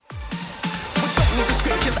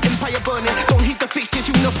fire burning. Don't heed the fixtures,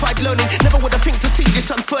 unified learning. Never would I think to see this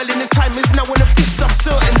unfurling. The time is now when the fists I'm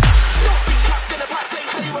certain.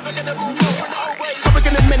 We're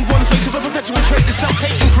gonna mend one's ways of a perpetual trait. The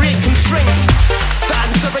self-hate and create constraints. The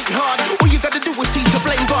answer ain't hard. All you gotta do is cease to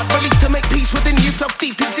blame God. Release to make peace within yourself.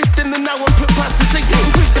 Deep exist in the now and put past to sleep.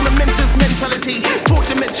 Increasing momentous mentality.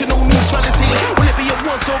 Four-dimensional neutrality. Will it be a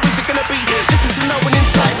was or is it gonna be? Listen to no one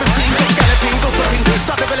entirety. Stop galloping, go stopping,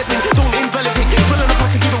 start developing. Don't envelop it. Dwell on the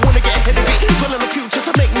past and you don't wanna get ahead of it. Dwell on the future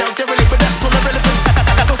to make now derelict, but that's all irrelevant.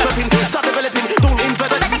 Go stopping, start developing. Don't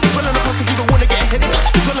envelop it. Dwell on the past and you don't wanna get ahead of it.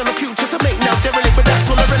 Dwell on the future to make now derelict, but that's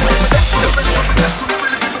all irrelevant. But that's all irrelevant. But that's all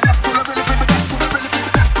irrelevant. But that's all irrelevant. But that's all irrelevant.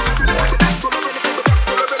 But that's all irrelevant.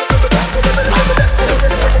 But that's all irrelevant. But that's all irrelevant.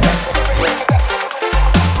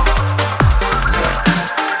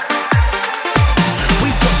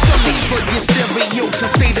 For your stereo to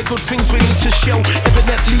say the good things we need to show.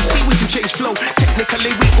 Evidently, see we can change flow.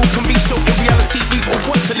 Technically, we all can be so. In reality, we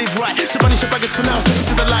all want to live right. So banish your baggage for now, step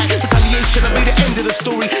into the light. Retaliation will be the end of the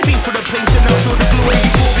story. Been for the planes and now feel the glory.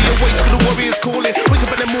 Euphoria waits for the warriors calling. Wake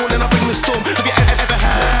up in the morning, I bring the storm. Have you ever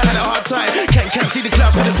had a hard time? Can't see the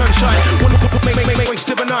clouds for the sunshine. Wanna make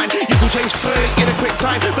waste to benign. You can change fate in a quick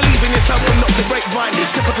time. Believe in yourself and not the grapevine.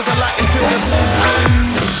 Step into the light and feel the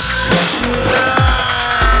sun.